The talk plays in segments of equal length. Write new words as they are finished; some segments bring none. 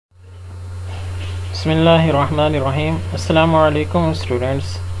Bismillahirrahmanirrahim. Assalamu alaikum students.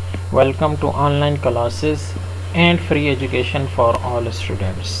 Welcome to online classes and free education for all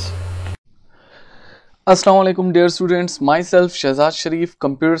students. अस्सलाम वालेकुम dear students, my self Shahzad Sharif,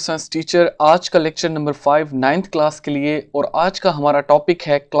 computer science teacher. आज का lecture number 5 9th class के लिए, और आज का हमारा टॉपिक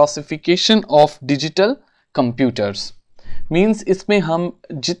है classification of digital computers. Means इसमें हम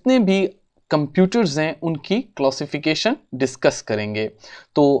जितने भी कंप्यूटर्स हैं उनकी क्लासिफिकेशन डिस्कस करेंगे।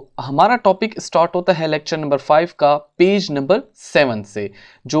 तो हमारा टॉपिक स्टार्ट होता है लेक्चर नंबर 5 का पेज नंबर 7 से।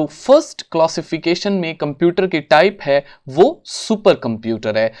 जो फर्स्ट क्लासिफिकेशन में कंप्यूटर की टाइप है वो सुपर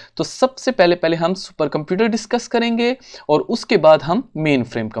कंप्यूटर है। तो सबसे पहले हम सुपर कंप्यूटर डिस्कस करेंगे और उसके बाद हम मेन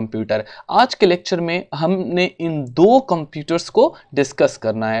फ्रेम कंप्यूटर। आज के लेक्चर में हमने इन दो कंप्यूटर्स को डिस्कस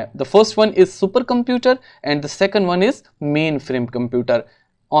करना है। The first one is super computer and the second one is main frame computer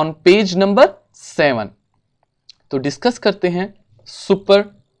on page number 7। तो डिस्कस करते हैं super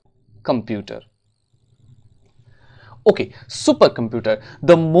computer. Okay, super computer,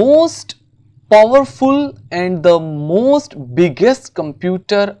 the most powerful and the most biggest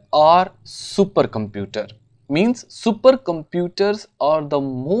computer are supercomputer. Means supercomputers are the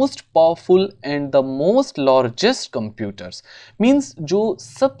most powerful and the most largest computers. Means जो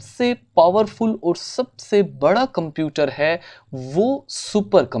सबसे powerful और सबसे बड़ा computer है वो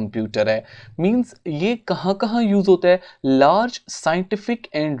सुपर कंप्यूटर है। Means ये कहाँ कहाँ यूज होता है? Large scientific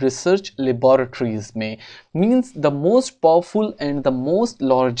and research laboratories में। Means the most powerful and the most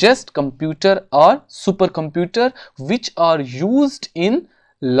largest computer are super computer which are used in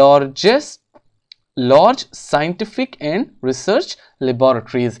large scientific and research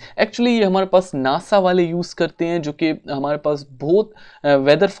laboratories. Actually ये हमारे पास NASA वाले यूज़ करते हैं, जो कि हमारे पास बहुत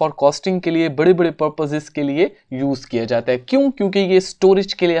वेदर फॉरकास्टिंग के लिए बड़े बड़े पर्पसेस के लिए यूज़ किया जाता है। क्यों? क्योंकि ये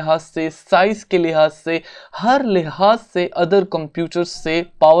स्टोरेज के लिहाज से, साइज के लिहाज से, हर लिहाज से अदर कंप्यूटर्स से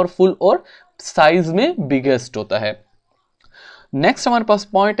पावरफुल और साइज में बिगेस्ट होता है। नेक्स्ट हमारे पास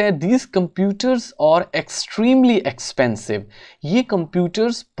पॉइंट है, these computers are extremely expensive. ये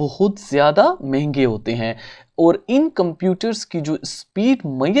कंप्यूटर्स बहुत ज़्यादा महंगे होते हैं और इन कंप्यूटर्स की जो स्पीड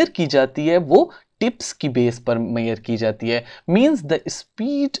मेजर की जाती है वो टिप्स की बेस पर मेजर की जाती है। Means the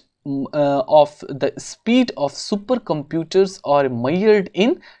speed of super computers are measured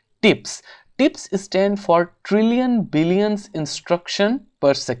in tips. Tips stand for trillion billions instruction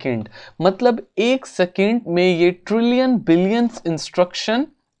पर सेकेंड। मतलब एक सेकेंड में ये ट्रिलियन बिलियंस इंस्ट्रक्शन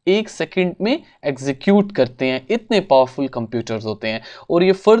एक सेकेंड में एग्जीक्यूट करते हैं। इतने पावरफुल कंप्यूटर्स होते हैं और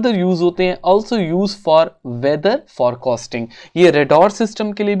ये फर्दर यूज होते हैं, also use for weather forecasting. ये रेडार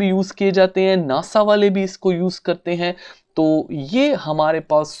सिस्टम के लिए भी यूज किए जाते हैं, नासा वाले भी इसको यूज करते हैं। तो ये हमारे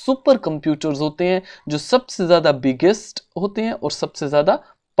पास सुपर कंप्यूटर्स होते हैं जो सबसे ज़्यादा बिगेस्ट होते हैं और सबसे ज़्यादा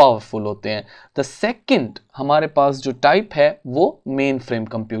पावरफुल होते हैं। द सेकंड हमारे पास जो टाइप है वो मेन फ्रेम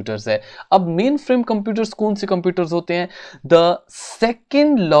कंप्यूटर्स है। अब मेन फ्रेम कंप्यूटर्स कौन से कंप्यूटर्स होते हैं? The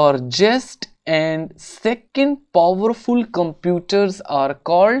second largest and second powerful computers are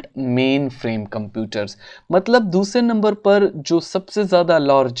called main frame computers. मतलब दूसरे नंबर पर जो सबसे ज़्यादा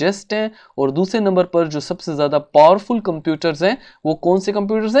लार्जेस्ट हैं और दूसरे नंबर पर जो सबसे ज़्यादा पावरफुल कंप्यूटर्स हैं वो कौन से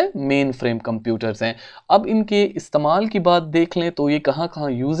कंप्यूटर्स हैं? मेन फ्रेम कंप्यूटर्स हैं। अब इनके इस्तेमाल की बात देख लें तो ये कहाँ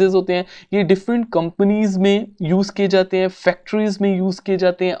कहाँ यूजेस होते हैं। ये डिफरेंट कंपनीज में यूज़ किए जाते हैं, फैक्ट्रीज में यूज़ किए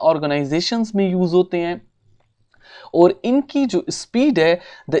जाते हैं, ऑर्गेनाइजेशंस में यूज़ होते हैं। और इनकी जो स्पीड है,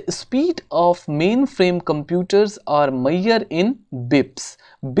 the speed of main frame computers are measure in Bips.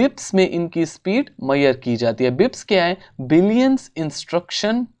 Bips में इनकी स्पीड मेजर की जाती है। बिप्स क्या है? बिलियंस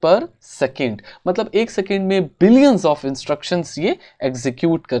इंस्ट्रक्शन पर सेकेंड। मतलब एक सेकेंड में बिलियंस ऑफ इंस्ट्रक्शंस ये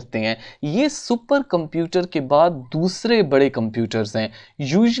एग्जीक्यूट करते हैं। ये सुपर कंप्यूटर के बाद दूसरे बड़े कंप्यूटर्स हैं,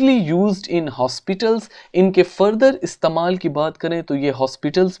 यूजुअली यूज्ड इन हॉस्पिटल्स। इनके फर्दर इस्तेमाल की बात करें तो ये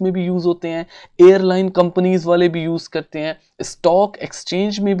हॉस्पिटल्स में भी यूज होते हैं, एयरलाइन कंपनीज वाले भी यूज करते हैं, स्टॉक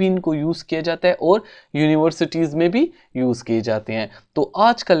एक्सचेंज में भी इनको यूज किया जाता है और यूनिवर्सिटीज में भी यूज किए जाते हैं। तो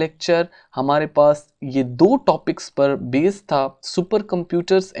आज का लेक्चर हमारे पास ये दो टॉपिक्स पर बेस्ड था, super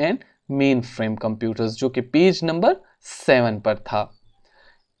computers and main frame computers, जो कि पेज नंबर 7 पर था।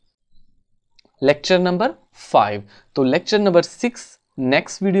 Lecture number 5। तो लेक्चर नंबर 6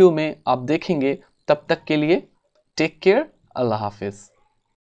 नेक्स्ट वीडियो में आप देखेंगे। तब तक के लिए टेक केयर, अल्लाह हाफिज।